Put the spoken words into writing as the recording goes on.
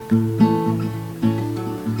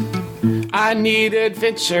I need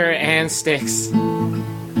adventure and sticks.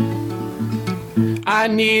 I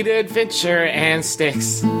need adventure and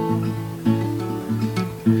sticks.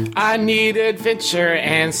 I need adventure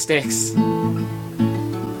and sticks.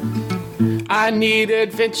 I need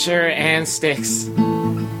adventure and sticks.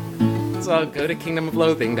 So go to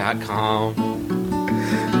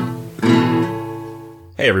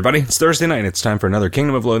kingdomofloathing.com. Hey everybody, it's Thursday night and it's time for another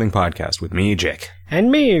Kingdom of Loathing podcast with me, Jake.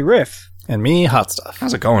 And me, Riff. And me, Hot Stuff.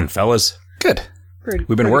 How's it going, fellas? Good.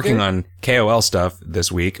 We've been working on KoL stuff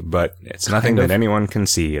this week, but it's nothing that anyone can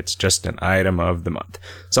see. It's just an item of the month.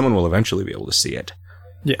 Someone will eventually be able to see it.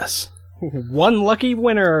 Yes. One lucky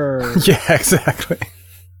winner. Yeah, exactly.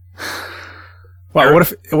 Wow,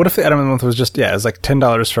 what if the item of the month was just, it was like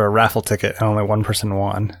 $10 for a raffle ticket and only one person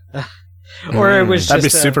won? Or it was That'd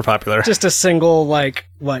just be super popular. Just a single,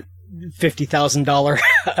 $50,000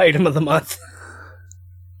 item of the month.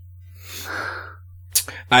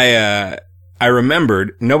 I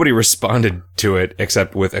remembered nobody responded to it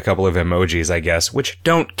except with a couple of emojis, I guess, which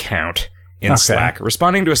don't count in Slack.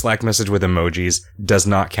 Responding to a Slack message with emojis does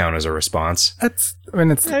not count as a response. It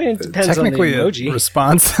depends technically on the emoji. A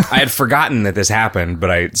response. I had forgotten that this happened,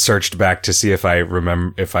 but I searched back to see if I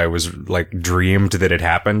was dreamed that it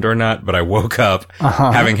happened or not. But I woke up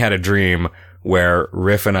having had a dream where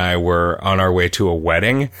Riff and I were on our way to a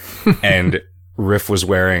wedding, and Riff was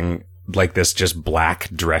wearing this just black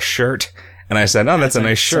dress shirt. And I said, "Oh, that's a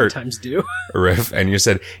nice shirt." Sometimes do. Riff. And you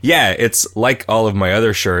said, "Yeah, it's like all of my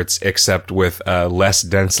other shirts, except with less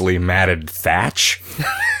densely matted thatch."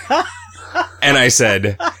 And I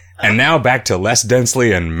said, "And now back to less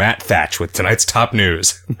densely and matte thatch with tonight's top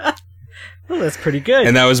news." Well, that's pretty good.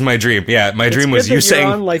 And that was my dream. Yeah, my dream was you saying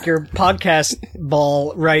on your podcast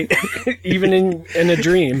ball, right? Even in a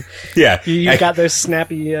dream. Yeah, you got those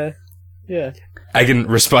snappy. Yeah. I can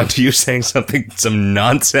respond to you saying some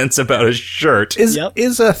nonsense about a shirt.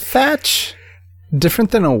 Is a thatch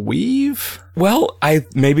different than a weave? Well,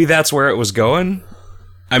 maybe that's where it was going.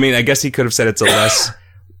 I mean, I guess he could have said it's a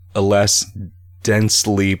less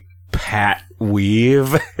densely pat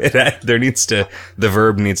weave. The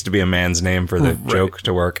verb needs to be a man's name for the joke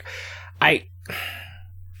to work. I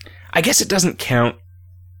guess it doesn't count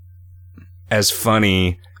as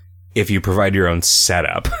funny if you provide your own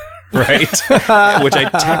setup. Right? Which I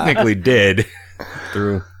technically did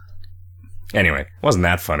through... Anyway, wasn't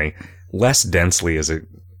that funny. Less densely is a...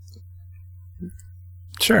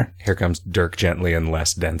 Sure. Here comes Dirk gently and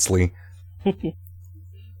less densely.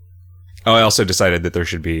 I also decided that there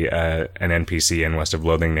should be an NPC in West of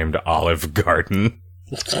Loathing named Olive Garden.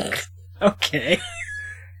 Okay.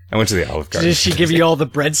 I went to the Olive Garden. Did she give you all the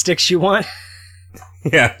breadsticks you want?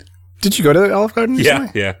 Yeah. Did you go to the Olive Garden recently?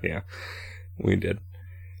 Yeah. We did.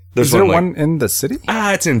 Is there one in the city?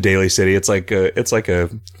 It's in Daly City. It's like a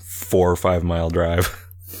 4 or 5 mile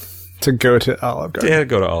drive to go to Olive Garden. Yeah,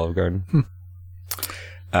 go to Olive Garden.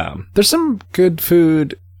 There's some good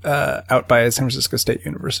food out by San Francisco State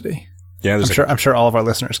University. Yeah, I'm sure all of our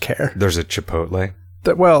listeners care. There's a Chipotle.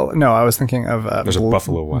 No, I was thinking of there's a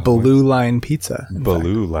Buffalo Wild Blue Line Pizza.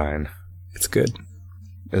 Blue Line. It's good.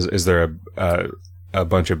 Is there a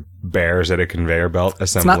bunch of bears at a conveyor belt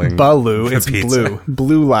assembling? It's not Baloo, it's pizza?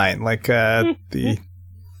 Blue Line, like some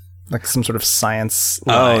sort of science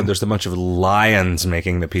line. Oh, there's a bunch of lions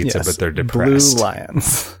making the pizza, but they're depressed. Blue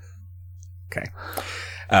lions. Okay.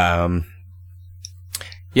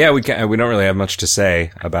 Yeah, we don't really have much to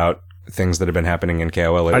say about things that have been happening in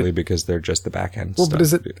KoL lately because they're just the back end stuff. But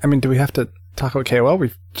is it? I mean, do we have to talk about KoL?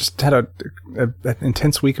 We've just had an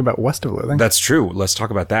intense week about West of Loathing. That's true. Let's talk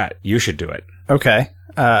about that. You should do it. Okay.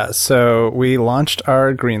 So we launched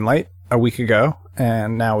our Greenlight a week ago,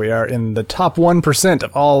 and now we are in the top 1%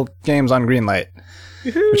 of all games on Greenlight.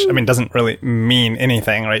 Which, I mean, doesn't really mean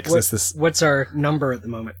anything, right? What's our number at the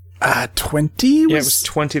moment? 20? Yeah, it was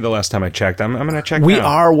 20 the last time I checked. I'm going to check We now.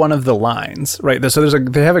 are one of the lines, right? So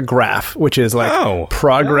they have a graph, which is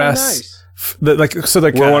progress. Oh, nice.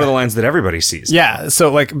 We're one of the lines that everybody sees. Yeah,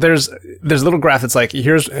 so there's a little graph that's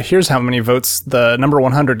here's how many votes the number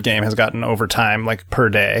 100 game has gotten over time, per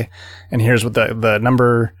day, and here's what the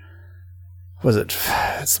number was it?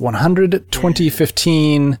 It's 100, 20,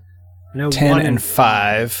 15, 10, and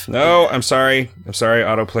 5. No, I'm sorry,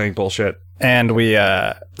 auto playing bullshit. And we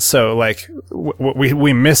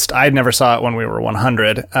we missed. I never saw it when we were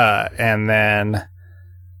 100, and then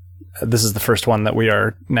this is the first one that we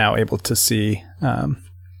are now able to see. And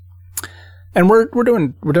we're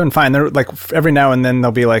doing fine. There every now and then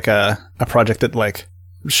there'll be a project that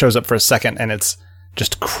shows up for a second and it's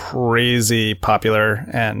just crazy popular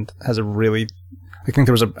and has a really. I think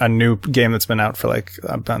there was a new game that's been out for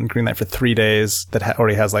on Greenlight for 3 days that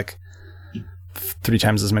already has 3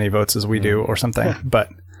 times as many votes as we do or something. But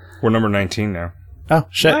We're number 19 now. oh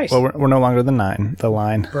shit! Nice. Well, we're no longer the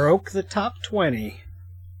line. Broke the top 20.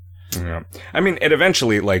 Yeah. I mean, it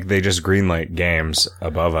eventually, like, they just greenlight games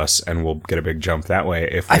above us, and we'll get a big jump that way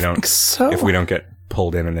if we don't. Think so. If we don't get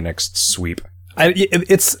pulled in the next sweep.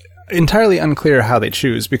 It's entirely unclear how they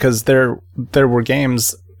choose, because there were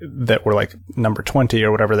games that were like number 20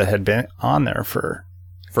 or whatever that had been on there for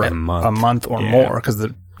a month or more, because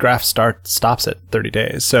the graph stops at 30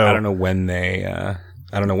 days. So I don't know when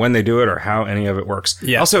they do it or how any of it works.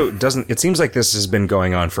 Yeah. Also, it seems like this has been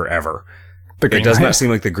going on forever. it does not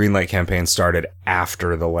seem like the Greenlight campaign started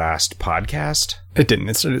after the last podcast. It didn't.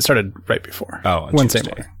 It started right before. Oh, on Wednesday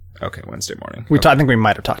Tuesday. morning. Okay, Wednesday morning. I think we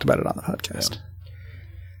might have talked about it on the podcast.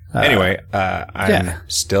 Anyway, I'm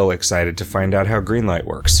still excited to find out how Greenlight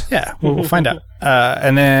works. Yeah, we'll find out.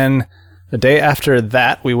 And then the day after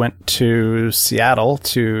that, we went to Seattle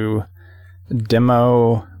to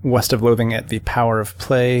demo West of Loathing at the Power of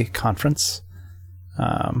Play conference.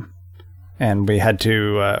 And we had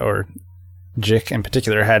to, or Jick in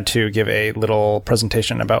particular, had to give a little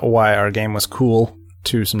presentation about why our game was cool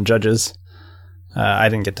to some judges. I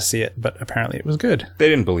didn't get to see it, but apparently it was good. They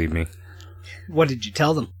didn't believe me. What did you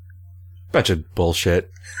tell them? Bunch of bullshit.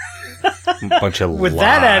 Bunch of With lies.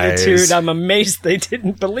 that attitude, I'm amazed they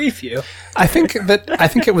didn't believe you. I think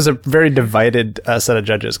it was a very divided set of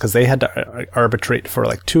judges, because they had to arbitrate for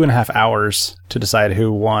like 2.5 hours to decide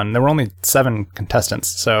who won. There were only 7 contestants,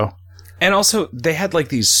 so. And also, they had like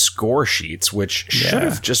these score sheets, which should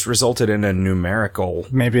have just resulted in a numerical.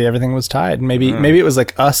 Maybe everything was tied. Maybe it was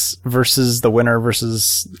like us versus the winner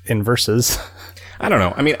versus inverses. I don't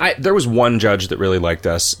know. I mean, there was one judge that really liked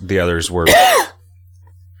us. The others were,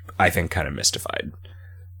 I think, kind of mystified.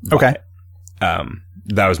 Okay.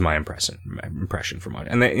 That was my impression from it.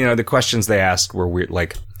 And the questions they asked were weird.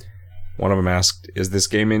 Like, one of them asked, "Is this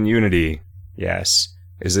game in Unity?" Yes.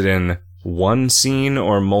 Is it in one scene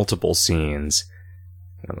or multiple scenes?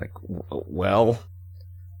 And I'm like, well,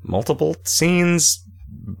 multiple scenes,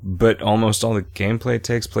 but almost all the gameplay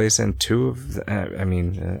takes place in 2 of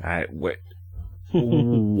them.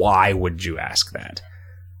 Why would you ask that?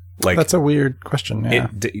 Like, that's a weird question. Yeah.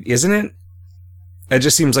 Isn't it? It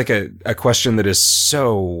just seems like a question that is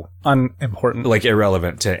so unimportant, like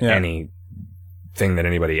irrelevant to anything that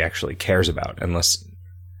anybody actually cares about, unless.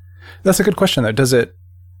 That's a good question, though.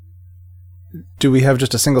 Do we have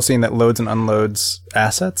just a single scene that loads and unloads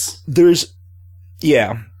assets?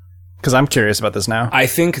 Yeah. Because I'm curious about this now. I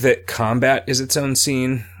think that combat is its own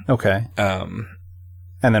scene. Okay. And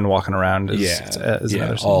then walking around is another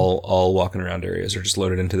scene. All walking around areas are just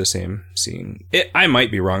loaded into the same scene. I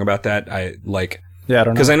might be wrong about that. I don't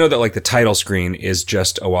know. Because I know that like the title screen is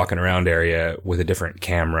just a walking around area with a different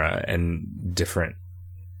camera and different,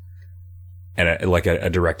 and a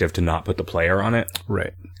directive to not put the player on it.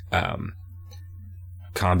 Right.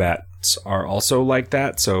 Combats are also like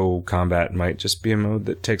that, so combat might just be a mode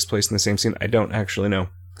that takes place in the same scene. I don't actually know.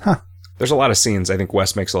 Huh. There's a lot of scenes. I think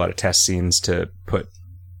Wes makes a lot of test scenes to put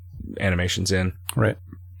animations in. Right.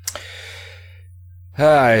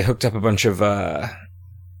 I hooked up a bunch of I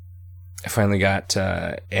finally got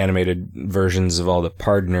animated versions of all the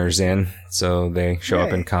partners in, so they show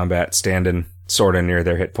up in combat standing sort of near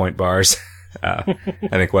their hit point bars. I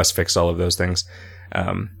think Wes fixed all of those things.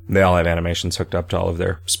 They all have animations hooked up to all of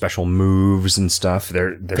their special moves and stuff.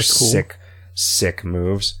 They're cool. Sick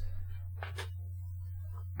moves.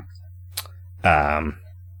 Yeah,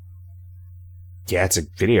 it's a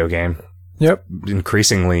video game. Yep.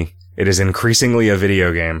 It is increasingly a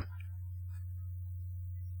video game.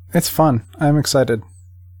 It's fun. I'm excited.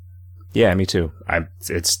 Yeah, me too.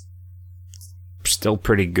 It's still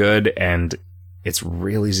pretty good, and it's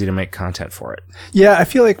real easy to make content for it. Yeah, I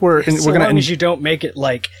feel like we're as long as you don't make it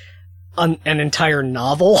like an entire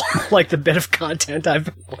novel, like the bit of content I've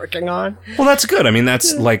been working on. Well, that's good. I mean,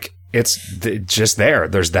 that's like it's just there.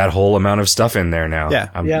 There's that whole amount of stuff in there now. Yeah,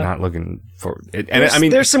 I'm not looking for it. And I mean,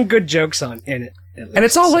 there's some good jokes in it, and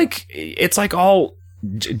it's all all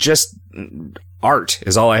just art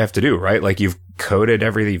is all I have to do, right? Like you've coded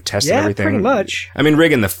everything, you've tested everything. Pretty much. I mean,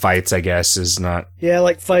 rigging the fights, I guess, is not. Yeah,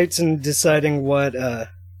 like fights and deciding what the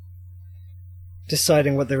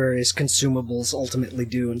various consumables ultimately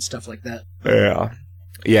do and stuff like that.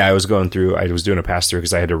 Yeah. I was doing a pass through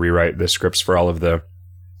because I had to rewrite the scripts for all of the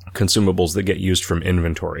consumables that get used from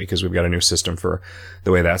inventory, because we've got a new system for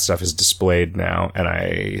the way that stuff is displayed now, and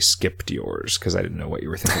I skipped yours because I didn't know what you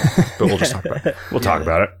were thinking. But we'll just talk about it. We'll talk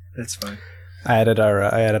about it. That's fine. I added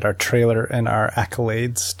our trailer and our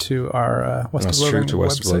accolades to our West of Loathing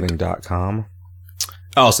website. westofloathing.com.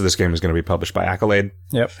 Oh, so this game is going to be published by Accolade.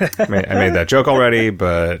 Yep. I made that joke already,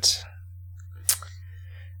 but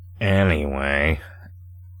anyway.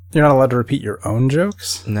 You're not allowed to repeat your own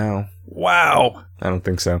jokes? No, Wow. I don't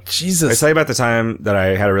think so. I Jesus. tell you about the time that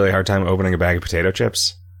I had a really hard time opening a bag of potato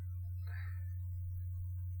chips.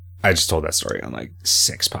 I just told that story on like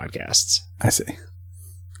 6 podcasts. I see.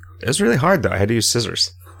 It was really hard though. I had to use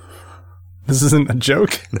scissors. This isn't a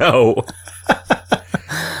joke. No.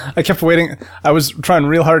 I kept waiting. I was trying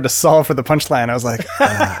real hard to solve for the punchline. I was like,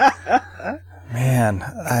 man,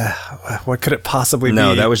 what could it possibly be?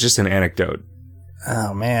 No, that was just an anecdote.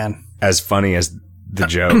 Oh, man. As funny as the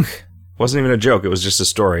joke. Wasn't even a joke. It was just a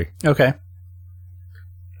story. Okay.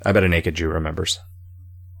 I bet a naked Jew remembers.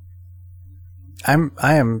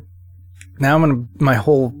 My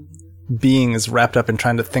whole being is wrapped up in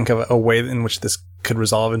trying to think of a way in which this could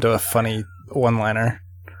resolve into a funny one-liner.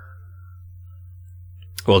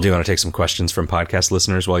 Well, do you want to take some questions from podcast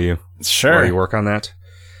listeners while you work on that?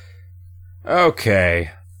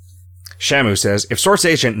 Okay. Shamu says, if Source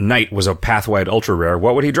Agent Knight was a pathwide ultra rare,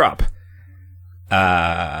 what would he drop?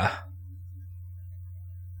 I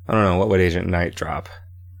don't know. What would Agent Knight drop?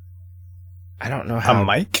 I don't know how. A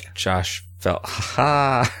mic? Josh felt.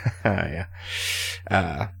 Yeah.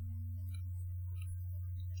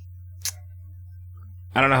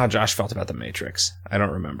 I don't know how Josh felt about the Matrix. I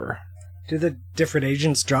don't remember. Do the different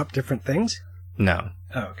agents drop different things? No.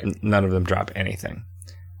 Oh, okay. None of them drop anything.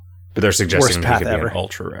 But they're suggesting Worst he path could ever. be an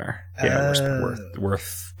ultra rare. Yeah,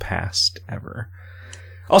 worst past ever.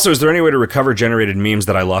 Also, is there any way to recover generated memes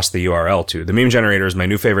that I lost the URL to? The meme generator is my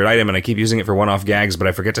new favorite item, and I keep using it for one-off gags, but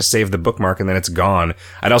I forget to save the bookmark, and then it's gone.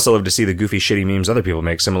 I'd also love to see the goofy, shitty memes other people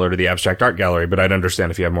make, similar to the abstract art gallery, but I'd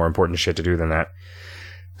understand if you have more important shit to do than that.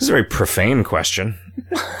 This is a very profane question.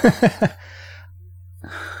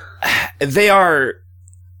 They are...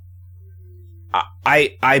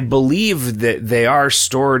 I believe that they are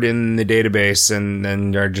stored in the database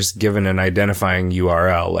and are just given an identifying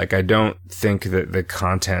URL. Like, I don't think that the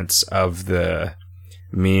contents of the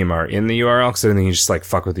meme are in the URL, because I think you just like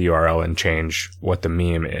fuck with the URL and change what the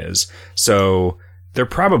meme is. So they're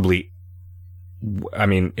probably, I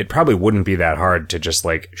mean, it probably wouldn't be that hard to just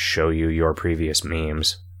like show you your previous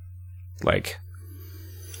memes. Like,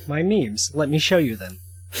 My memes. Let me show you then.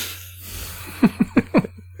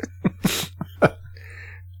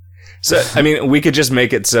 so, I mean, we could just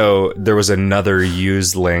make it so there was another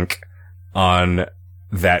use link on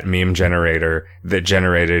that meme generator that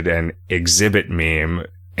generated an exhibit meme.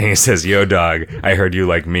 And he says, yo, dog, I heard you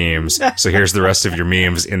like memes. So here's the rest of your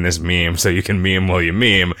memes in this meme. So you can meme while you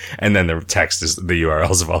meme. And then the text is the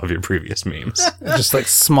URLs of all of your previous memes. Just like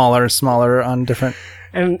smaller on different...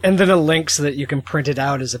 And then a link so that you can print it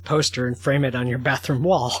out as a poster and frame it on your bathroom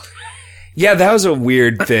wall. Yeah, that was a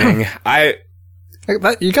weird thing.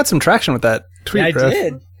 You got some traction with that tweet, Yeah, I Griff.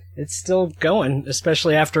 did. It's still going,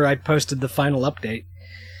 especially after I posted the final update.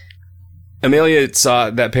 Amelia saw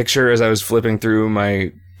that picture as I was flipping through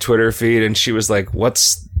my Twitter feed, and she was like,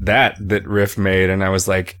 what's that Riff made? And I was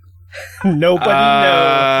like, Nobody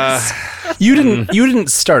knows. You didn't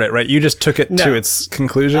start it, right? You just took it to its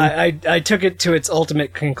conclusion? I took it to its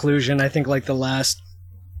ultimate conclusion. I think like the last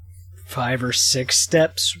 5 or 6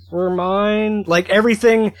 steps were mine. Like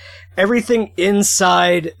everything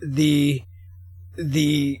inside the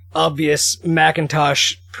obvious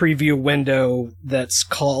Macintosh preview window that's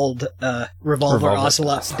called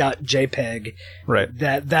revolverocelot.jpg. Right.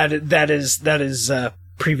 That is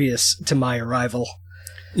previous to my arrival.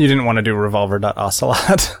 You didn't want to do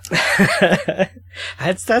revolver.ocelot.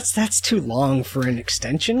 That's too long for an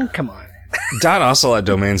extension. Come on. .ocelot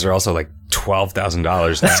domains are also like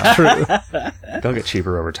 $12,000 now. True. They'll get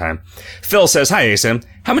cheaper over time. Phil says, hi, ASIM.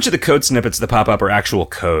 How much of the code snippets that pop up are actual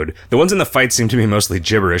code? The ones in the fight seem to be mostly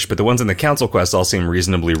gibberish, but the ones in the council quest all seem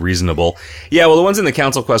reasonably reasonable. Yeah, well, the ones in the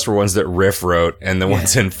council quest were ones that Riff wrote, and the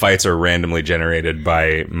ones in fights are randomly generated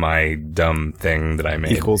by my dumb thing that I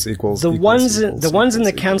made. Equals. The ones in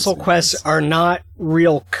the council quests are not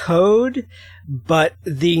real code, but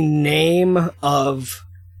the name of,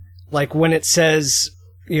 like when it says,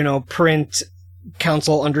 print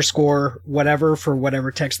council _ whatever for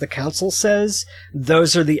whatever text the council says,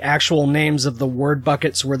 those are the actual names of the word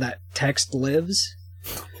buckets where that text lives.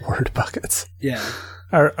 Word buckets. Yeah.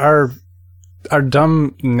 Our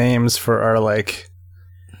dumb names for our like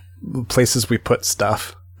places we put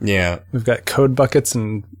stuff. Yeah. We've got code buckets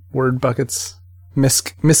and word buckets.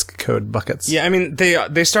 Misc code buckets. Yeah, I mean,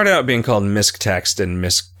 they started out being called misc text and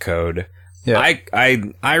misc code. Yeah.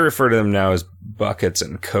 I refer to them now as buckets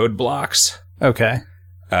and code blocks. Okay.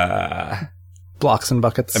 Blocks and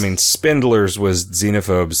buckets. I mean, Spindlers was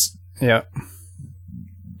Xenophobes. Yeah.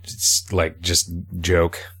 like just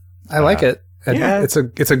joke. I like it. Yeah, it's a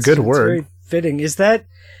good word. Very fitting. Is that?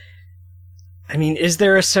 I mean, is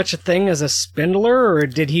there such a thing as a spindler, or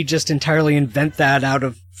did he just entirely invent that out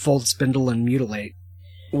of fold, spindle, and mutilate?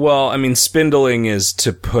 Well, I mean, spindling is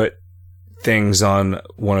to put things on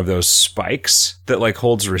one of those spikes that like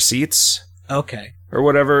holds receipts. Okay. Or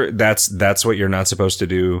whatever. That's what you're not supposed to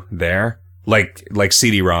do there. Like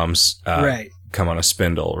CD-ROMs right. come on a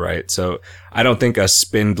spindle, right? So I don't think a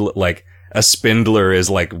spindler is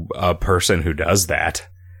like a person who does that.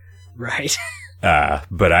 Right.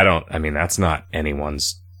 But I mean, that's not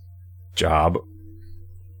anyone's job.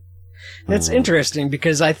 That's interesting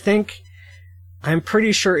because I'm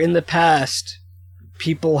pretty sure in the past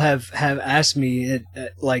people have asked me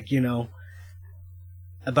like, you know,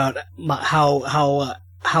 about how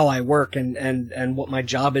I work and what my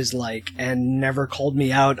job is like, and never called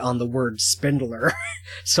me out on the word spindler.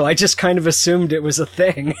 So I just kind of assumed it was a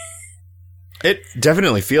thing. It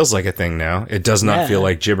definitely feels like a thing now. It does not feel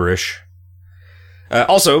like gibberish.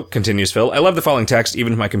 Also, continues Phil, I love the following text,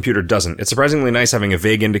 even if my computer doesn't. It's surprisingly nice having a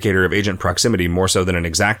vague indicator of agent proximity more so than an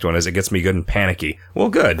exact one, as it gets me good and panicky. Well,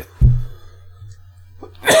 good.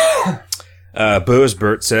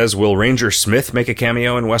 Boosbert says, will Ranger Smith make a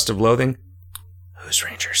cameo in West of Loathing? Who's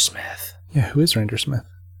Ranger Smith? Yeah, who is Ranger Smith?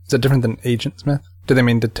 Is that different than Agent Smith? Did they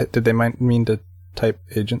mean to type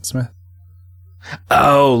Agent Smith?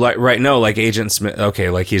 Oh, like Agent Smith. Okay,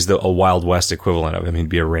 like he's a Wild West equivalent of him. He'd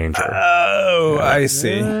be a ranger. Oh, yeah. I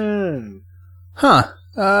see. Huh.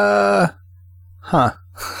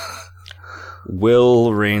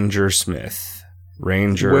 Will Ranger Smith.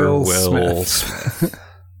 Will Smith.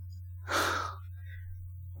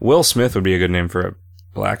 Will Smith would be a good name for a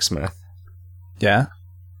blacksmith. Yeah.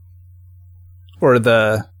 Or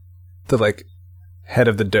the like head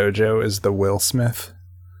of the dojo is the Will Smith.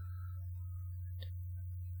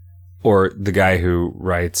 Or the guy who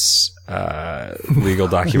writes legal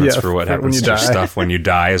documents for what happens to your stuff when you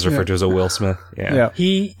die is referred to as a Will Smith. Yeah.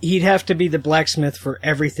 He'd have to be the blacksmith for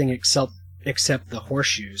everything except the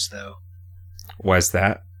horseshoes, though. Why is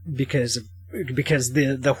that? Because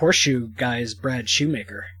the horseshoe guy is Brad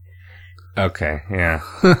Shoemaker. Okay, yeah.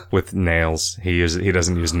 With nails. He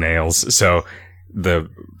doesn't use nails, so the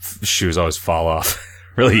shoes always fall off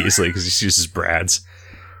really easily because he uses Brad's.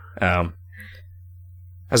 I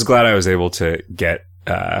was glad I was able to get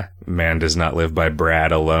Man Does Not Live by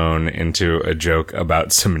Brad alone into a joke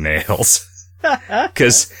about some nails.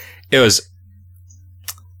 Because that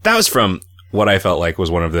was from what I felt like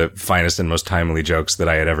was one of the finest and most timely jokes that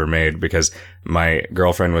I had ever made, because my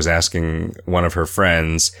girlfriend was asking one of her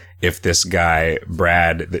friends if this guy,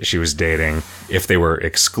 Brad, that she was dating, if they were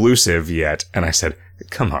exclusive yet. And I said,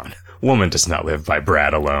 come on, woman does not live by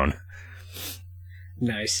Brad alone.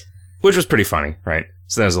 Nice. Which was pretty funny, right?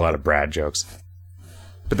 So there's a lot of Brad jokes.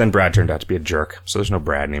 But then Brad turned out to be a jerk, so there's no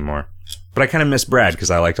Brad anymore. But I kind of miss Brad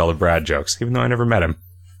because I liked all the Brad jokes, even though I never met him.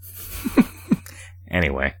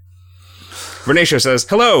 Anyway. Renacio says,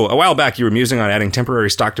 hello! A while back you were musing on adding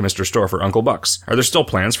temporary stock to Mr. Store for Uncle Bucks. Are there still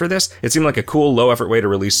plans for this? It seemed like a cool, low-effort way to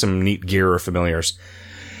release some neat gear or familiars.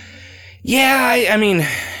 Yeah, I mean,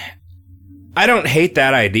 I don't hate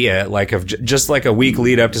that idea, like of just like a week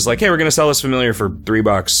lead up, just like, hey, we're gonna sell this familiar for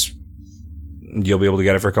 $3. You'll be able to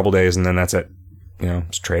get it for a couple days, and then that's it. You know,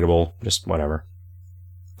 it's tradable, just whatever.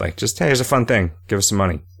 Like, just, hey, here's a fun thing. Give us some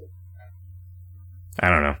money. I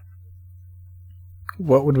don't know.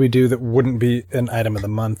 What would we do that wouldn't be an item of the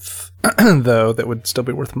month, though, that would still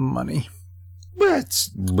be worth money? But,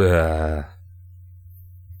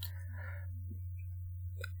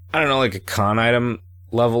 I don't know, like a con item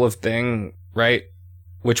level of thing, right?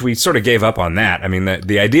 Which we sort of gave up on that. I mean,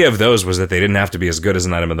 the idea of those was that they didn't have to be as good as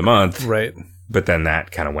an item of the month. Right. But then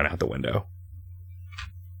that kind of went out the window.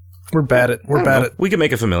 We're bad at we could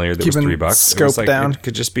make a familiar that was $3. Scope it was like, down. It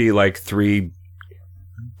could just be like $3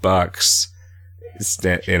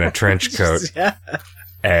 in a trench coat. Yeah.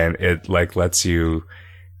 And it like lets you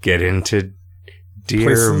get into deer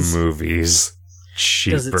Places. Movies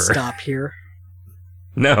cheaper. Does it stop here?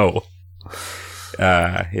 No.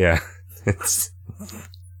 Yeah. It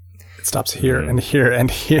stops here and here and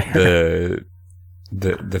here.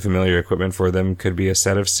 The familiar equipment for them could be a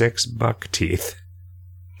set of 6 buck teeth.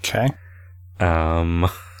 Okay.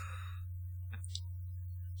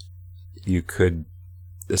 You could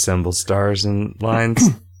assemble stars and lines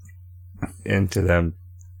into them.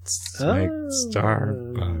 Like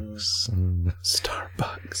Starbucks.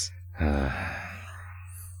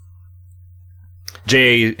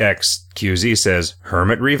 JXQZ says,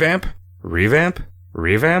 Hermit revamp? Revamp?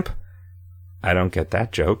 I don't get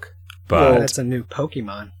that joke. But Well, that's a new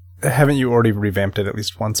Pokemon. haven't you already revamped it at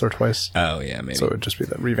least once or twice? Oh, yeah, maybe. So it would just be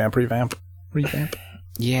the revamp.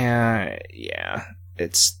 Yeah.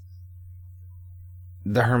 It's...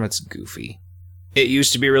 The Hermit's goofy. It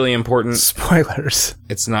used to be really important. Spoilers.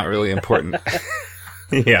 It's not really important.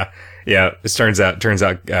 Yeah. It turns out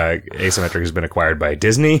Asymmetric has been acquired by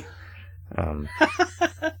Disney.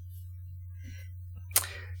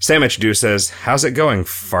 Sam H. says, how's it going,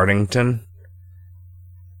 Fartington?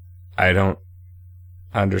 I don't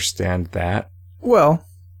understand that. Well,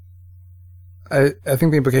 I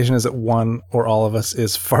think the implication is that one or all of us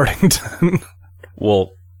is Fartington.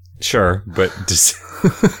 Well, sure, but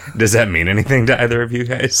does that mean anything to either of you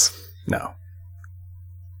guys? No.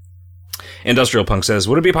 Industrial Punk says,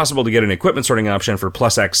 would it be possible to get an equipment sorting option for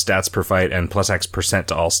plus X stats per fight and plus X %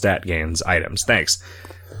 to all stat gains items? Thanks.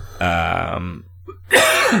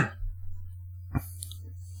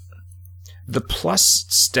 The plus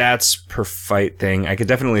stats per fight thing, I could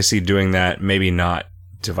definitely see doing that, maybe not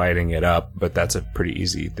dividing it up, but that's a pretty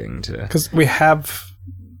easy thing to... Because we have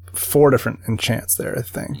 4 different enchants there, I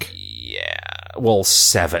think. Yeah. Well,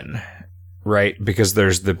 7. Right? Because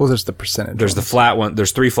there's the percentage. There's the flat one.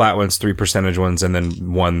 There's 3 flat ones, 3 percentage ones, and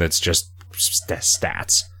then one that's just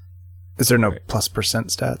stats. Is there no plus %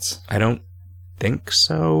 stats? I don't think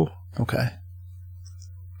so. Okay.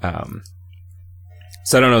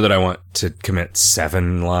 So I don't know that I want to commit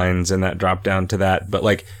 7 lines in that drop down to that, but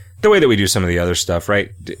like the way that we do some of the other stuff, right?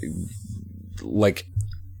 Like,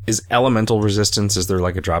 is elemental resistance, is there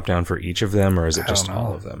like a drop down for each of them, or is it just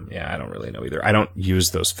all of them? Yeah, I don't really know either. I don't use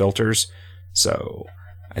those filters, so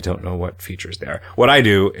I don't know what features they are. What I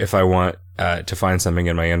do if I want to find something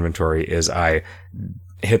in my inventory is I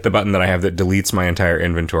hit the button that I have that deletes my entire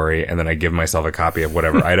inventory, and then I give myself a copy of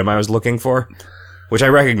whatever item I was looking for, which I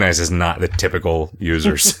recognize is not the typical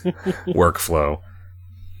user's workflow.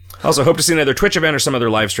 Also, hope to see another Twitch event or some other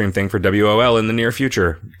live stream thing for WOL in the near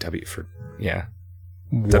future.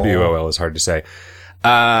 WOL is hard to say.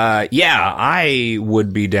 Yeah, I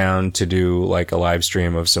would be down to do like a live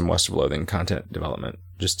stream of some West of Loathing content development,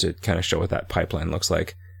 just to kind of show what that pipeline looks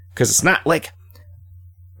like. Because it's not like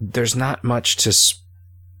there's not much to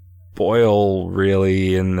spoil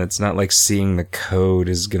really, and it's not like seeing the code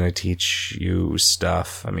is going to teach you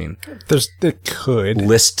stuff. I mean, it could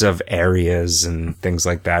list of areas and things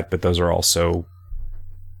like that, but those are also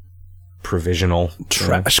provisional.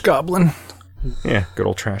 Trash Goblin. Yeah, good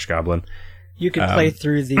old Trash Goblin. You could play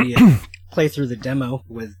through the demo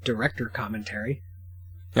with director commentary.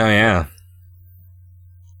 Oh yeah.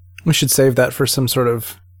 We should save that for some sort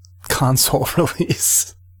of console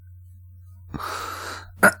release.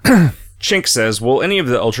 Chink says, will any of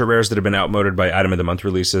the ultra rares that have been outmoded by item of the month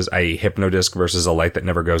releases, i.e. Hypnodisc versus a light that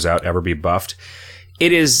never goes out, ever be buffed?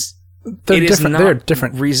 Is not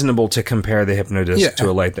different. Reasonable to compare the Hypnodisc to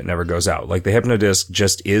a light that never goes out. Like, the Hypnodisc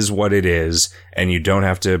just is what it is, and you don't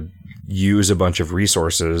have to use a bunch of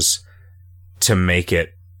resources to make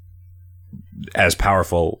it as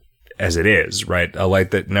powerful as it is, right? A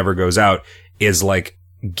light that never goes out is like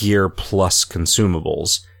gear plus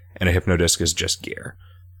consumables, and a Hypnodisc is just gear.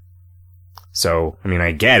 So, I mean,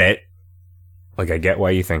 I get it. Like, I get why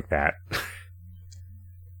you think that.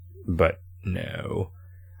 But no.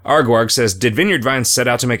 Argwarg says, did Vineyard Vines set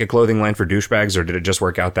out to make a clothing line for douchebags, or did it just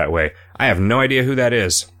work out that way? I have no idea who that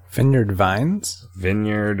is. Vineyard Vines?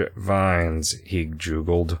 Vineyard Vines, he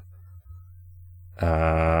joogled.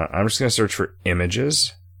 I'm just going to search for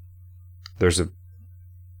images.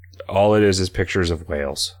 All it is pictures of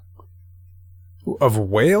whales. Of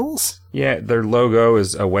whales? Yeah, their logo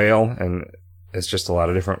is a whale, and it's just a lot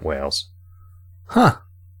of different whales. Huh.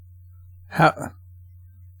 How?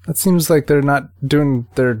 That seems like they're not doing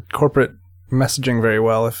their corporate messaging very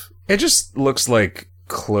well. It just looks like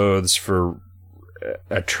clothes for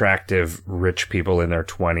attractive rich people in their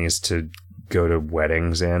 20s to go to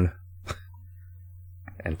weddings in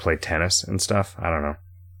and play tennis and stuff. I don't know.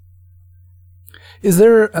 Is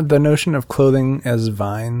there the notion of clothing as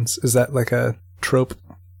vines? Is that like a trope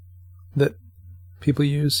that people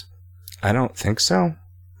use? I don't think so.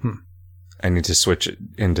 I need to switch it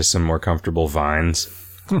into some more comfortable vines.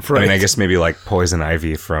 Right. I mean, I guess maybe like Poison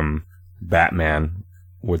Ivy from Batman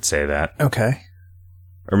would say that. Okay.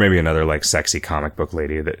 Or maybe another like sexy comic book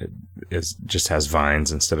lady that just has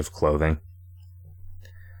vines instead of clothing.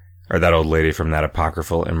 Or that old lady from that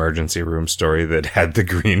apocryphal emergency room story that had the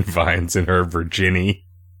green vines in her Virginie.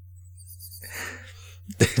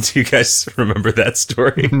 Do you guys remember that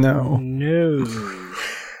story? No.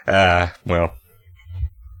 Well,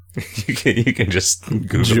 you can just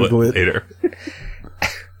Google it later.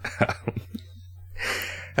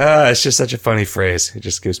 It's just such a funny phrase. It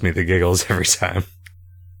just gives me the giggles every time.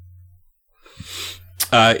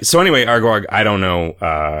 So anyway, Argorg, I don't know.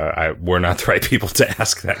 We're not the right people to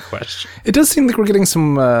ask that question. It does seem like we're getting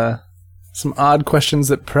some odd questions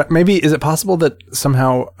that maybe is it possible that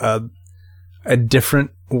somehow a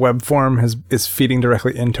different web form is feeding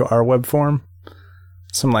directly into our web form?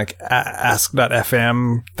 Some like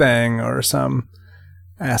ask.fm thing or some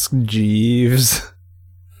Ask Jeeves.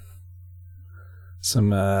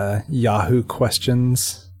 Some Yahoo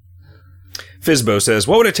questions. Fizbo says,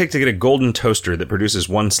 what would it take to get a golden toaster that produces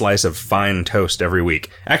one slice of fine toast every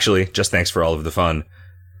week? Actually, just thanks for all of the fun.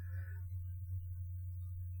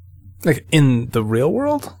 Like in the real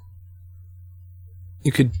world?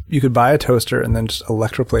 You could buy a toaster and then just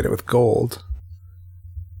electroplate it with gold.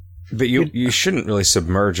 But you shouldn't really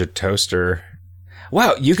submerge a toaster.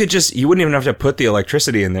 Wow, you wouldn't even have to put the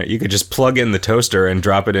electricity in there. You could just plug in the toaster and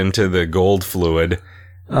drop it into the gold fluid,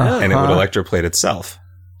 and it would electroplate itself.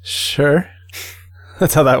 Sure.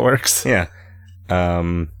 That's how that works. Yeah.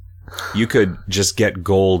 You could just get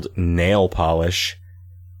gold nail polish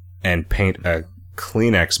and paint a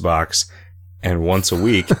Kleenex box, and once a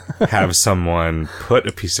week have someone put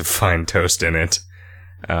a piece of fine toast in it.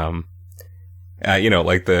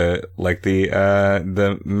 Like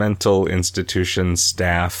the mental institution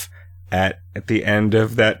staff at the end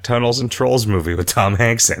of that Tunnels and Trolls movie with Tom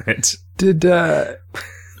Hanks in it. Did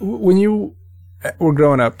when you were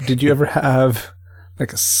growing up, did you ever have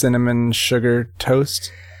like a cinnamon sugar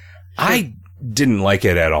toast? I didn't like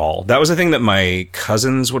it at all. That was a thing that my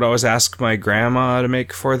cousins would always ask my grandma to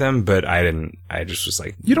make for them, but I didn't. I just was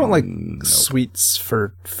like, you don't like sweets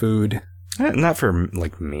for food? Not for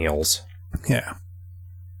like meals. Yeah.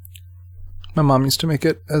 My mom used to make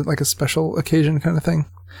it as like a special occasion kind of thing.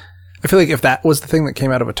 I feel like if that was the thing that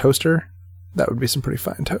came out of a toaster, that would be some pretty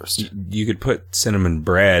fine toast. You could put cinnamon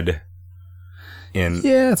bread in.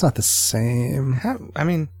 Yeah, it's not the same.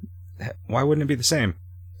 Why wouldn't it be the same?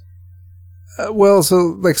 Well,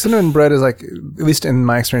 so like cinnamon bread is like, at least in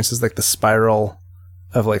my experience, is like the spiral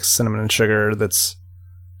of like cinnamon and sugar that's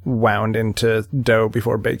wound into dough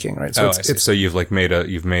before baking, right? So so you've like made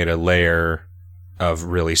a layer of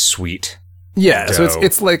really sweet. Yeah, dough. so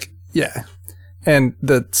it's like, yeah. And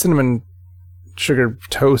the cinnamon sugar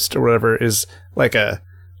toast or whatever is like a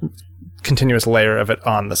continuous layer of it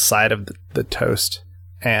on the side of the toast.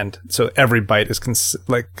 And so every bite is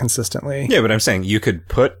consistently. Yeah, but I'm saying you could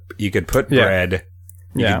put bread.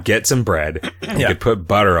 You could get some bread. You could put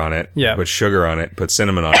butter on it. Yeah. Put sugar on it. Put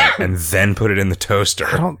cinnamon on it, and then put it in the toaster.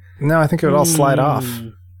 I think it would all slide off.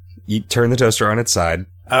 You turn the toaster on its side.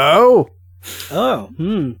 Oh.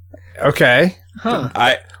 Okay.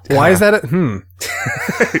 Huh. Why is that?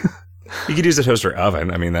 You could use a toaster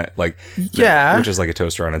oven. I mean that which is like a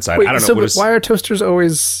toaster on its side. Wait, I don't know. Why are toasters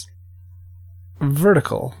always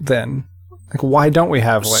vertical then? Like, why don't we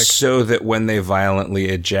have like so that when they violently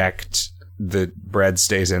eject, the bread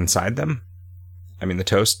stays inside them? I mean, the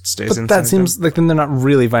toast stays inside them? That seems like then they're not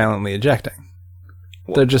really violently ejecting.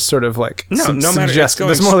 Well, they're just sort of like no matter. It's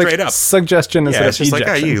going straight like up. Suggestion instead it's of just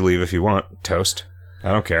ejection. like, you leave if you want toast.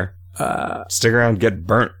 I don't care. Stick around, get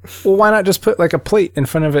burnt. Well, why not just put like a plate in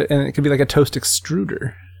front of it, and it could be like a toast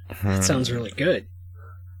extruder? That sounds really good.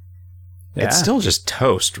 Yeah. It's still just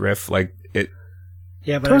toast, Riff. Like it.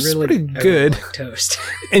 Yeah, but toast's pretty good. Like toast.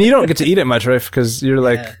 And you don't get to eat it much, right? Because you're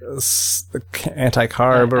like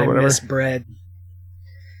anti-carb or whatever. I miss bread.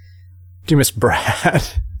 Do you miss Brad?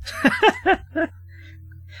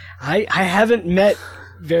 I haven't met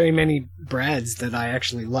very many Brads that I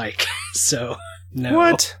actually like, so no.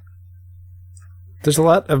 What? There's a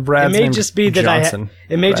lot of Brads. It may just be that Johnson.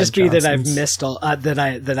 that I've missed all that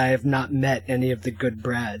I have not met any of the good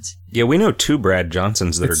Brads. Yeah, we know 2 Brad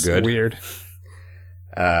Johnsons that are good. Weird.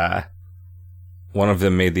 One of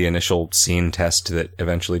them made the initial scene test that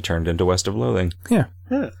eventually turned into West of Loathing. Yeah.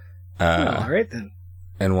 All right then.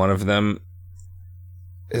 And one of them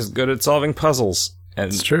is good at solving puzzles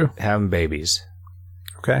and it's true. Having babies.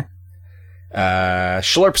 Okay.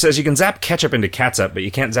 Schlurp says you can zap ketchup into catsup, but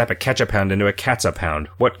you can't zap a ketchup hound into a catsup hound.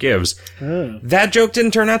 What gives? That joke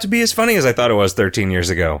didn't turn out to be as funny as I thought it was 13 years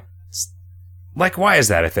ago. Like, why is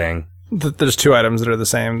that a thing? There's 2 items that are the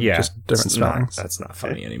same, just different spellings. That's not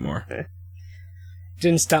funny anymore.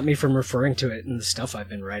 Didn't stop me from referring to it in the stuff I've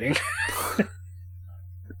been writing.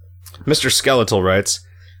 Mr. Skeletal writes,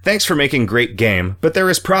 thanks for making great game, but there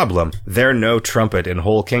is problem. There no trumpet in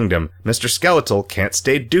whole kingdom. Mr. Skeletal can't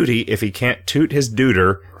stay duty if he can't toot his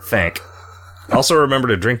dooter. Thank. Also remember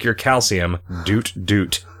to drink your calcium. Doot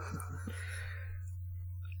doot.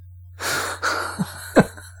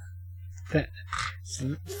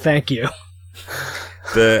 Thank you.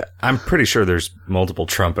 I'm pretty sure there's multiple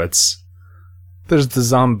trumpets. There's the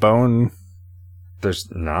zombone. There's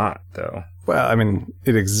not, though. Well, I mean,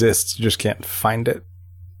 it exists. You just can't find it.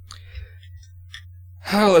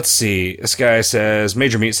 Oh, let's see. This guy says,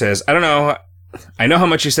 Major Meat says, I don't know. I know how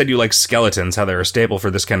much you said you like skeletons, how they're a staple for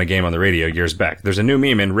this kind of game on the radio years back. There's a new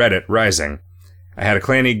meme in Reddit, Rising. I have a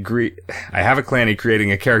clanny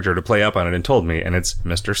creating a character to play up on it and told me, and it's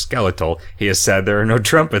Mr. Skeletal. He has said there are no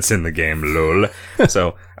trumpets in the game, lol.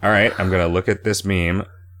 So, alright, I'm gonna look at this meme.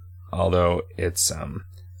 Although it's,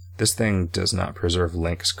 this thing does not preserve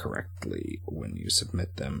links correctly when you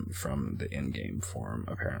submit them from the in-game form,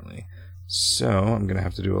 apparently. So, I'm gonna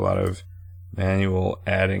have to do a lot of manual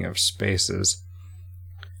adding of spaces.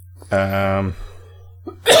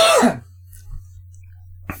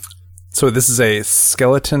 So this is a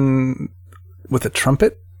skeleton with a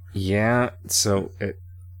trumpet? Yeah, so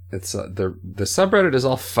it's the subreddit is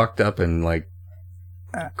all fucked up and like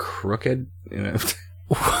crooked, you know.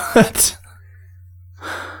 What?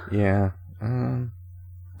 Yeah.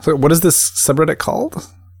 So what is this subreddit called?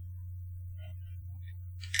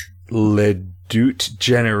 Ledoot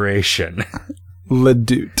Generation.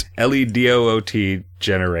 Ledoot. Ledoot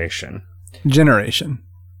Generation. Generation.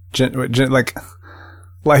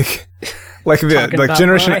 Like the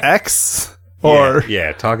Generation X? Or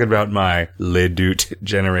yeah, talking about my Ledoot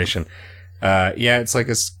Generation. Yeah, it's like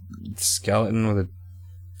a skeleton with a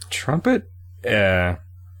trumpet.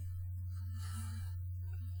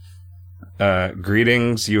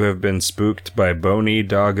 Greetings, you have been spooked by Bony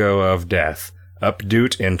Doggo of Death.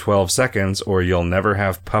 Updoot in 12 seconds, or you'll never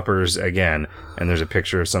have puppers again. And there's a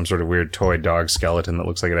picture of some sort of weird toy dog skeleton that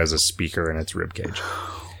looks like it has a speaker in its ribcage.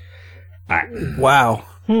 Wow.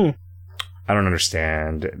 I don't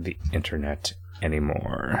understand the internet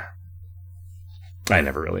anymore. I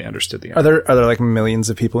never really understood the internet. Are there like millions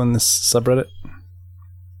of people in this subreddit?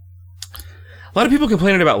 A lot of people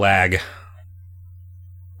complaining about lag.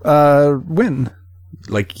 When?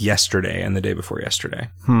 Like yesterday and the day before yesterday.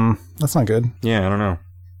 That's not good. Yeah, I don't know.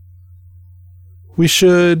 We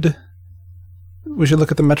should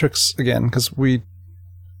look at the metrics again, because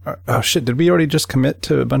oh shit, did we already just commit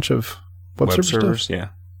to a bunch of web servers? Yeah.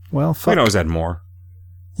 Well, fuck. We can always add more.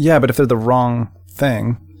 Yeah, but if they're the wrong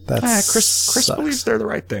thing, that's... Chris believes they're the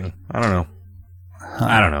right thing. I don't know.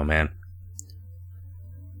 I don't know, man.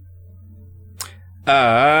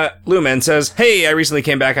 Lumen says, hey, I recently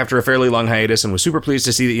came back after a fairly long hiatus and was super pleased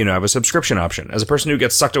to see that you now have a subscription option. As a person who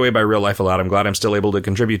gets sucked away by real life a lot, I'm glad I'm still able to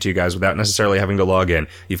contribute to you guys without necessarily having to log in.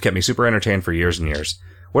 You've kept me super entertained for years and years.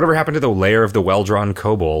 Whatever happened to the lair of the well-drawn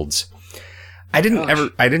kobolds? I didn't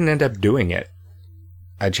end up doing it.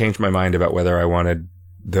 I changed my mind about whether I wanted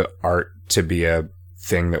the art to be a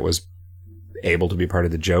thing that was able to be part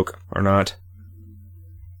of the joke or not.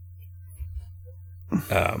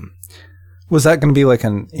 Was that going to be like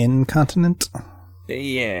an incontinent?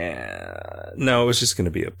 Yeah. No, it was just going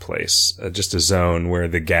to be a place, just a zone where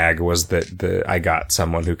the gag was that I got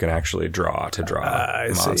someone who can actually draw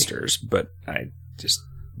monsters, but I just...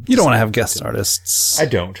 You don't want to have guest artists. I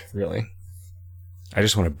don't, really. I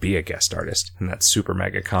just want to be a guest artist in that Super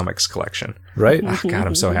Mega Comics collection. Right? Oh, God,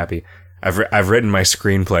 I'm so happy. I've written my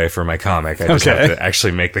screenplay for my comic. I just have to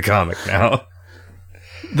actually make the comic now.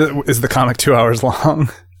 Is the comic 2 hours long?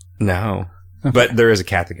 No. Okay. But there is a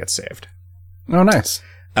cat that gets saved. Oh, nice.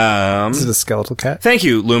 This is a skeletal cat. Thank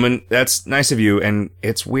you, Lumen. That's nice of you. And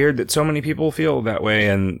it's weird that so many people feel that way.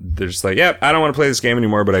 And they're just like, yep, I don't want to play this game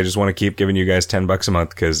anymore, but I just want to keep giving you guys $10 a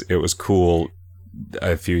month because it was cool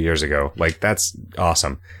a few years ago. Like, that's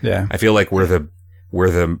awesome. Yeah. I feel like we're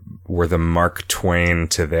the Mark Twain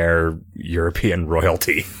to their European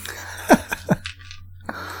royalty.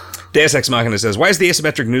 Deus Ex Machina says, why is the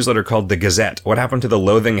asymmetric newsletter called The Gazette? What happened to the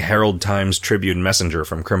loathing Herald Times Tribune Messenger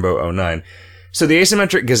from Crimbo09? So the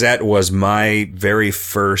Asymmetric Gazette was my very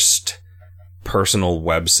first personal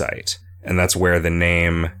website. And that's where the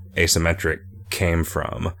name Asymmetric came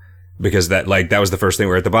from. Because that was the first thing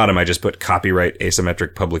where at the bottom I just put copyright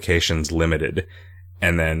Asymmetric Publications Limited.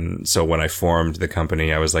 And then, so when I formed the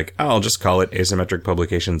company, I was like, I'll just call it Asymmetric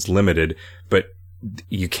Publications Limited. But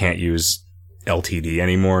you can't use LTD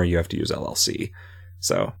anymore. You have to use LLC.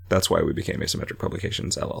 So that's why we became Asymmetric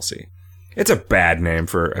Publications LLC. It's a bad name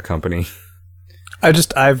for a company.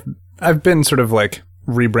 I've been sort of like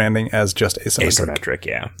rebranding as just Asymmetric. Asymmetric,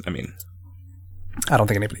 yeah. I mean, I don't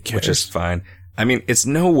think anybody cares. Which is fine. I mean, it's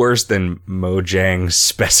no worse than Mojang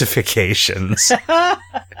Specifications.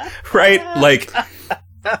 Right? Like,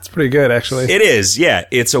 that's pretty good, actually. It is, yeah.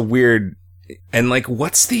 It's a weird, and like,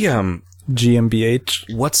 what's the,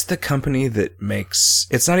 GmbH? What's the company that makes...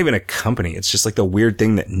 It's not even a company. It's just like the weird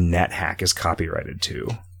thing that NetHack is copyrighted to.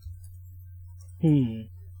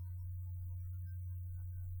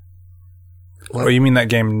 Oh, you mean that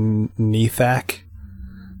game Nethak?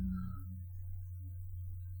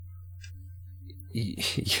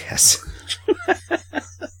 Yes.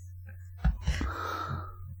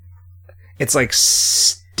 It's like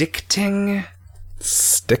Stickting?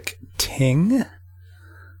 Stickting?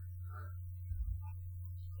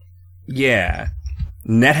 Yeah.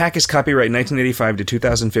 NetHack is copyright 1985 to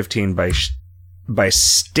 2015 by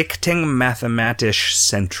Stickting Mathematisch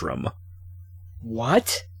Centrum.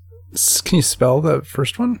 What? Can you spell the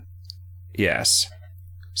first one? Yes.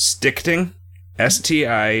 Stickting,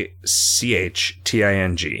 Stichting.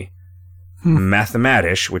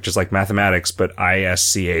 Mathematisch, which is like mathematics, but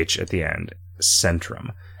ISCH at the end.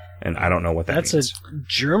 Centrum. And I don't know what that means. That's a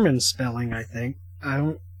German spelling, I think.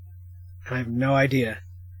 I have no idea.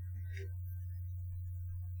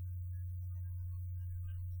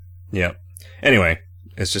 Yeah. Anyway,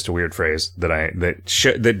 it's just a weird phrase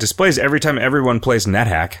that displays every time everyone plays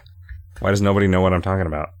NetHack. Why does nobody know what I'm talking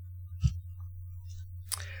about?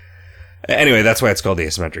 Anyway, that's why it's called the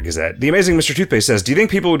Asymmetric Gazette. The Amazing Mr. Toothpaste says, do you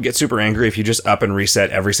think people would get super angry if you just up and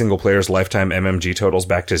reset every single player's lifetime MMG totals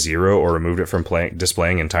back to 0 or removed it from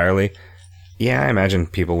displaying entirely? Yeah, I imagine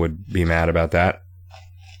people would be mad about that.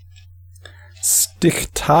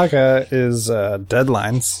 Sticktaga is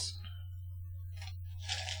deadlines.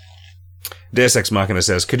 Deus Ex Machina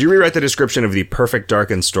says, could you rewrite the description of the Perfect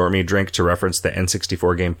Dark and Stormy drink to reference the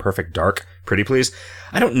N64 game Perfect Dark? Pretty please?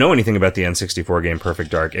 I don't know anything about the N64 game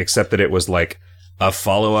Perfect Dark, except that it was like a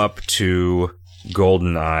follow-up to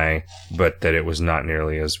GoldenEye, but that it was not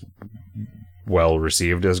nearly as well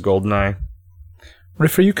received as GoldenEye.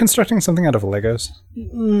 Riff, are you constructing something out of Legos?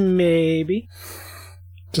 Maybe.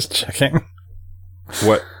 Just checking.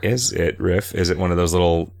 What is it, Riff? Is it one of those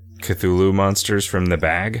little Cthulhu monsters from the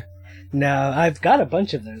bag? No, I've got a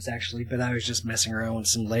bunch of those, actually, but I was just messing around with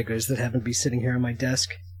some Legos that happen to be sitting here on my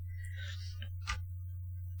desk.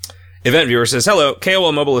 Event Viewer says, hello,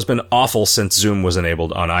 KoL Mobile has been awful since Zoom was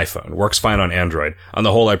enabled on iPhone. Works fine on Android. On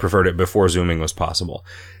the whole, I preferred it before zooming was possible.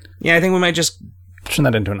 Yeah, I think we might just turn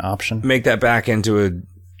that into an option. Make that back into a,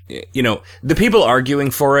 the people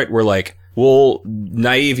arguing for it were like, well,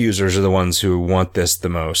 naive users are the ones who want this the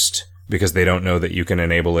most because they don't know that you can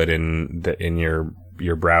enable it in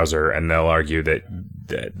your browser, and they'll argue that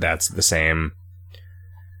that's the same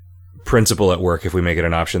principle at work if we make it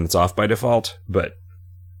an option that's off by default. But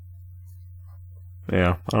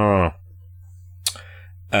yeah, I don't know.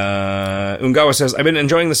 Ungawa says, I've been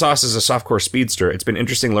enjoying the sauce as a softcore speedster. It's been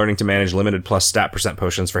interesting learning to manage limited plus stat percent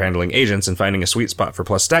potions for handling agents and finding a sweet spot for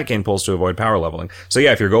plus stat gain pulls to avoid power leveling. So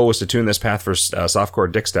yeah, if your goal was to tune this path for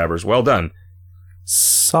softcore dick stabbers, well done.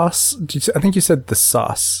 Sauce? I think you said the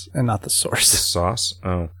sauce and not the source. The sauce?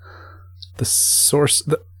 Oh. The source,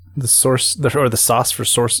 the source, or the sauce for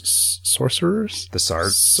sorcerers? The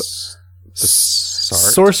sards? The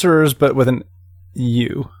sards? Sorcerers, but with an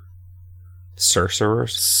U.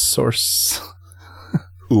 Sorcerers? Source.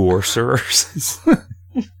 Sorcerers?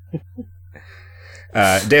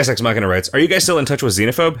 Deus Ex Machina writes, are you guys still in touch with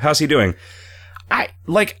Xenophobe? How's he doing?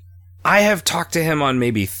 I have talked to him on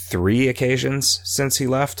maybe 3 occasions since he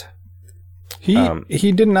left.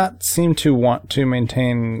 He did not seem to want to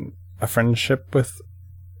maintain a friendship with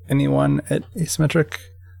anyone at Asymmetric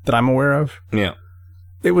that I'm aware of. Yeah.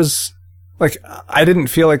 It was like, I didn't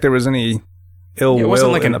feel like there was any ill will. It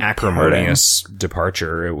wasn't like an acrimonious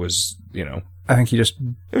departure. It was, I think it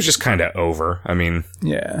was just kind of over. I mean,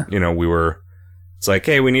 yeah. It's like,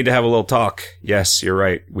 hey, we need to have a little talk. Yes, you're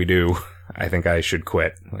right. We do. I think I should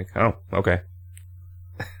quit. Like, oh, okay.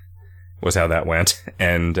 Was how that went.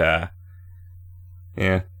 And,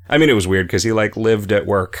 yeah. I mean, it was weird because he, lived at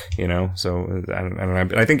work, so I don't know.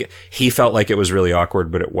 I think he felt like it was really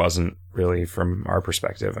awkward, but it wasn't really from our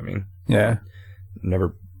perspective. I mean, yeah.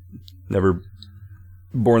 Never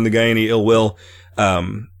borne the guy any ill will.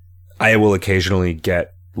 I will occasionally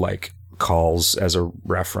get, calls as a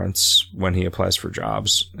reference when he applies for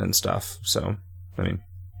jobs and stuff. So, I mean,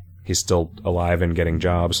 he's still alive and getting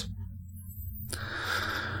jobs.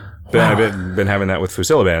 But wow. I've been having that with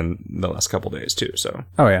Fusilaban the last couple days too. So,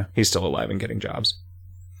 oh yeah, he's still alive and getting jobs.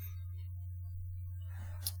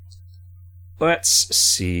 Let's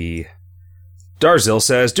see. Darzil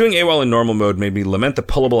says, doing AWOL in normal mode made me lament the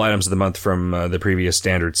pullable items of the month from the previous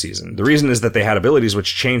standard season. The reason is that they had abilities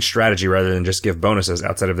which change strategy rather than just give bonuses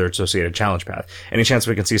outside of their associated challenge path. Any chance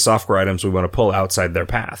we can see softcore items we want to pull outside their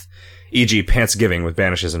path. E.g. Pants Giving with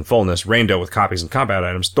Banishes and Fullness, Rainbow with copies and compound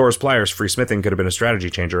items, Thor's Pliers, free smithing could have been a strategy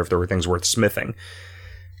changer if there were things worth smithing.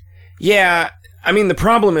 Yeah, I mean, the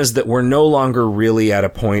problem is that we're no longer really at a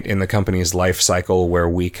point in the company's life cycle where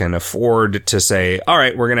we can afford to say, all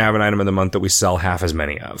right, we're going to have an item of the month that we sell half as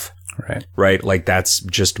many of. Right? Like, that's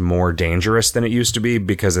just more dangerous than it used to be,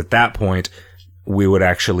 because at that point, we would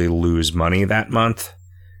actually lose money that month,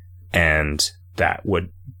 and that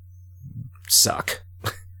would suck.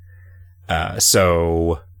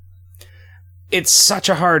 So it's such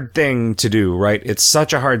a hard thing to do, right? It's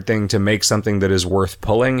such a hard thing to make something that is worth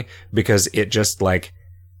pulling, because it just, like,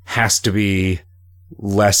 has to be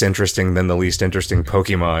less interesting than the least interesting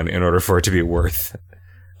Pokemon in order for it to be worth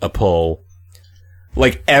a pull.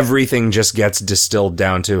 Like, everything just gets distilled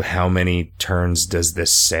down to how many turns does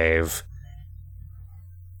this save?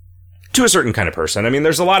 To a certain kind of person. I mean,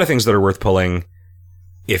 there's a lot of things that are worth pulling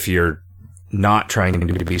if you're not trying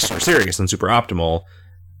to be super serious and super optimal,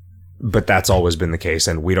 but that's always been the case,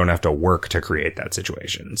 and we don't have to work to create that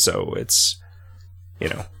situation. So it's, you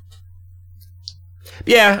know.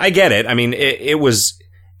 Yeah, I get it. I mean, it was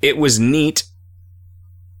neat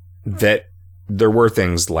that there were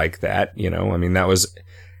things like that, you know. I mean, that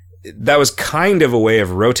was kind of a way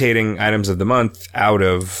of rotating items of the month out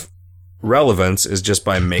of relevance, is just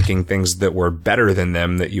by making things that were better than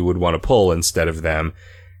them that you would want to pull instead of them,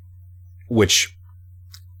 which,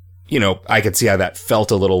 you know, I could see how that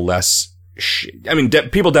felt a little less I mean,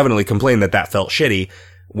 people definitely complained that felt shitty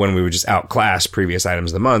when we would just outclass previous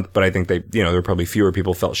items of the month, but I think there were probably fewer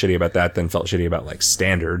people felt shitty about that than felt shitty about, like,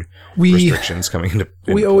 standard restrictions coming into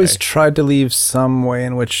We always tried to leave some way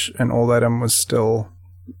in which an old item was still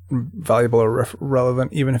valuable or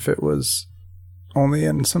relevant, even if it was only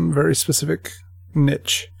in some very specific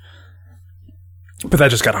niche. But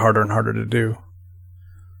that just got harder and harder to do.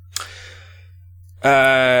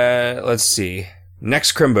 Let's see.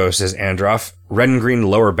 Next Crimbo, says Androff, red and green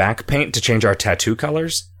lower back paint to change our tattoo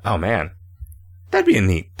colors. Oh, man. That'd be a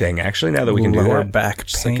neat thing, actually, now that we can do that. Lower back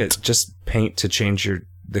just paint. Like just paint to change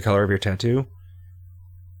the color of your tattoo.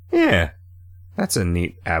 Yeah. That's a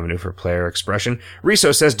neat avenue for player expression.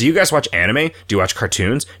 Riso says, do you guys watch anime? Do you watch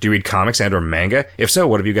cartoons? Do you read comics and or manga? If so,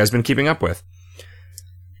 what have you guys been keeping up with?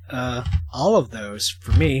 All of those.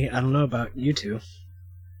 For me, I don't know about you two.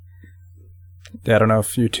 Yeah, I don't know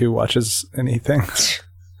if you two watches anything.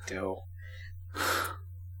 No.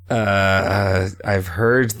 I've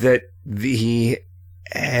heard that the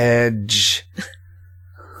Edge...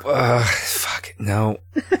 fuck, no.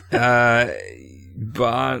 But...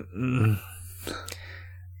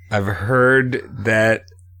 I've heard that...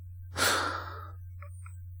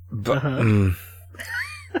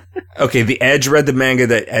 Okay, the Edge read the manga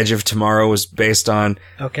that Edge of Tomorrow was based on.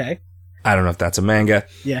 Okay. I don't know if that's a manga.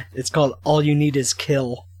 Yeah, it's called All You Need Is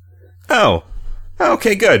Kill. Oh.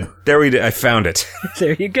 Okay, good. I found it.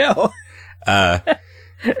 There you go. I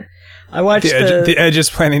watched the Edge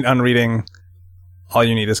is planning on reading All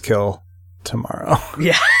You Need Is Kill tomorrow.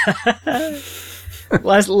 Yeah.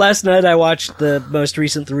 Last night I watched the most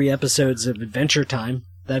recent 3 episodes of Adventure Time.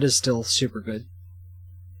 That is still super good.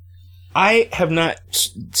 I have not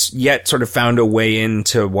yet sort of found a way in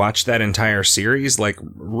to watch that entire series. Like,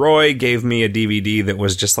 Roy gave me a DVD that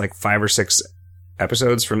was just like 5 or 6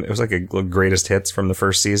 episodes it was like a greatest hits from the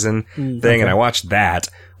first season thing. Okay. And I watched that,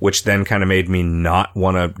 which then kind of made me not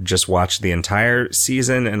want to just watch the entire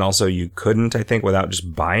season. And also you couldn't, I think, without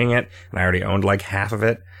just buying it. And I already owned like half of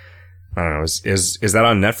it. I don't know. Is that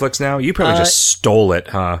on Netflix now? You probably just stole it,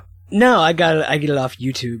 huh? No, I get it off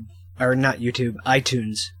YouTube, or not YouTube,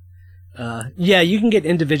 iTunes. Yeah, you can get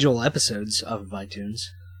individual episodes off of iTunes.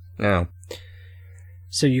 No.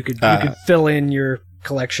 So you could fill in your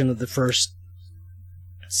collection of the first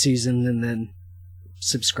season and then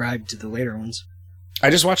subscribe to the later ones. I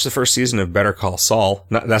just watched the first season of Better Call Saul.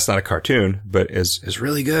 That's not a cartoon, but is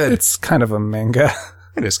really good. It's kind of a manga.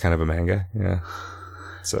 It is kind of a manga, yeah.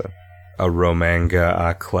 It's a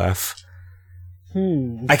romanga clef.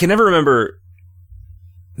 I can never remember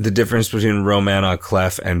the difference between Roman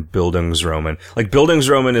clef and Bildungsroman. Like,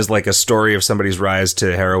 Bildungsroman is like a story of somebody's rise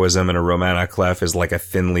to heroism, and a Roman clef is like a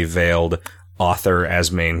thinly veiled author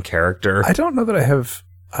as main character. I don't know that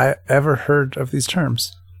I ever heard of these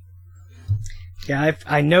terms. Yeah,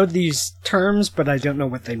 I know these terms, but I don't know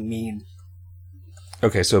what they mean.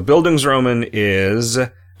 Okay, so Bildungsroman is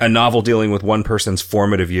a novel dealing with one person's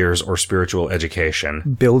formative years or spiritual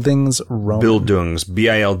education. Bildungsroman. Bildungs,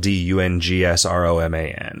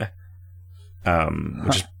 Bildungsroman.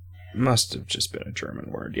 Which must have just been a German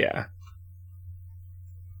word, yeah.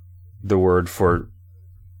 The word for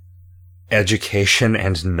education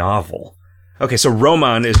and novel. Okay, so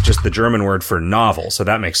Roman is just the German word for novel, so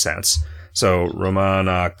that makes sense. So,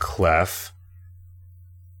 Romana Clef.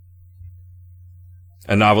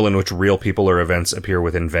 A novel in which real people or events appear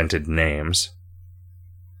with invented names.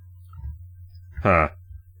 Huh.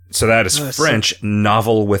 So that is French,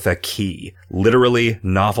 novel with a key. Literally,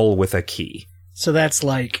 novel with a key. So that's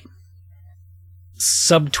like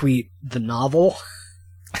subtweet the novel.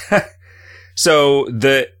 So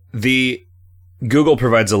the Google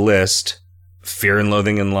provides a list. Fear and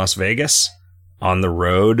Loathing in Las Vegas, On the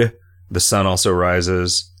Road, The Sun Also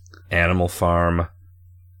Rises, Animal Farm.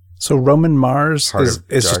 So Roman Mars is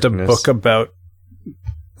just a book about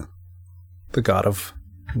the god of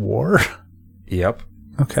war? Yep.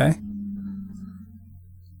 Okay.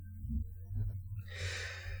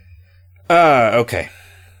 Okay.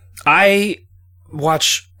 I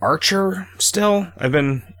watch Archer still. I've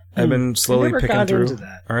been slowly picking through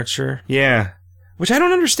Archer. Yeah. Which I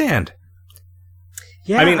don't understand.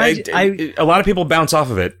 Yeah, I mean, a lot of people bounce off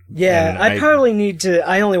of it. Yeah, I probably need to.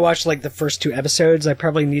 I only watched like the first 2 episodes. I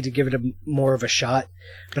probably need to give it more of a shot.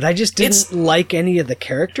 But I just didn't like any of the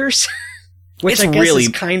characters, which I guess is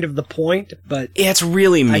kind of the point. But yeah, it's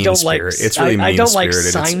really mean spirit. It's really mean. I don't like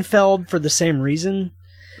Seinfeld for the same reason.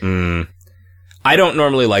 I don't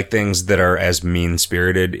normally like things that are as mean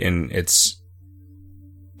spirited in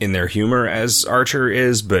their humor as Archer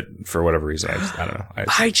is, but for whatever reason, I don't know.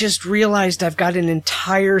 I just realized I've got an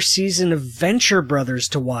entire season of Venture Brothers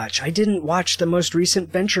to watch. I didn't watch the most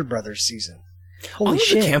recent Venture Brothers season. Holy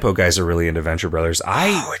shit. The Campo guys are really into Venture Brothers.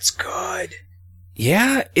 It's good.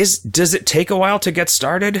 Yeah? Does it take a while to get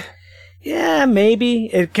started? Yeah, maybe.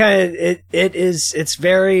 It's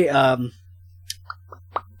very,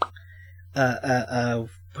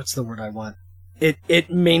 what's the word I want? It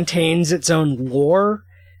maintains its own lore.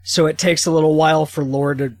 So it takes a little while for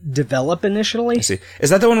lore to develop initially. I see. Is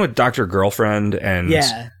that the one with Dr. Girlfriend and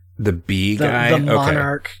the bee guy? The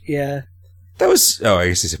monarch, yeah. That was... Oh, I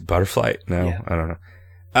guess he said Butterfly. No, yeah. I don't know.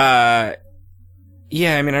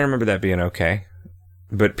 Yeah, I mean, I remember that being okay.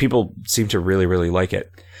 But people seem to really, really like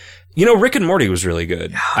it. You know, Rick and Morty was really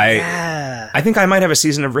good. Oh, I think I might have a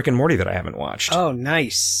season of Rick and Morty that I haven't watched. Oh,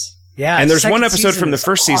 nice. Yeah. And there's one episode from the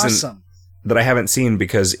first season that I haven't seen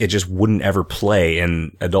because it just wouldn't ever play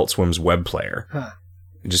in Adult Swim's web player. Huh.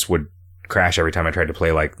 It just would crash every time I tried to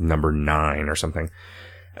play like number 9 or something.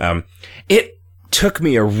 It took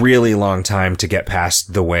me a really long time to get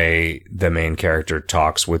past the way the main character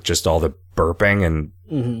talks with just all the burping and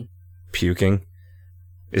puking.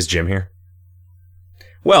 Is Jim here?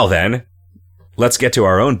 Well then, let's get to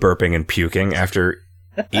our own burping and puking after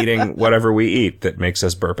eating whatever we eat that makes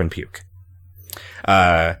us burp and puke.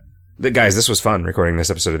 Guys, this was fun recording this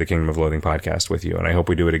episode of the Kingdom of Loathing podcast with you, and I hope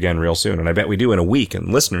we do it again real soon, and I bet we do in a week,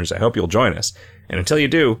 and listeners, I hope you'll join us. And until you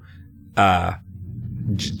do,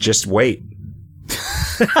 just wait.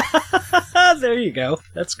 There you go.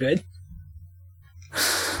 That's good.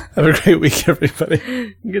 Have a great week,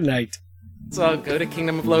 everybody. Good night. So go to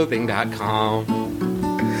kingdomofloathing.com.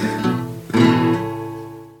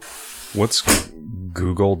 What's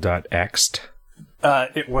Google.ext?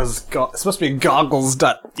 It was supposed to be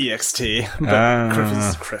goggles.ext, but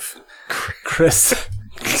Chris.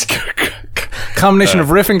 Combination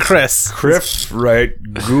of Riff and Chris. Chris, right?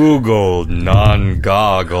 Google,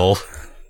 non-goggle.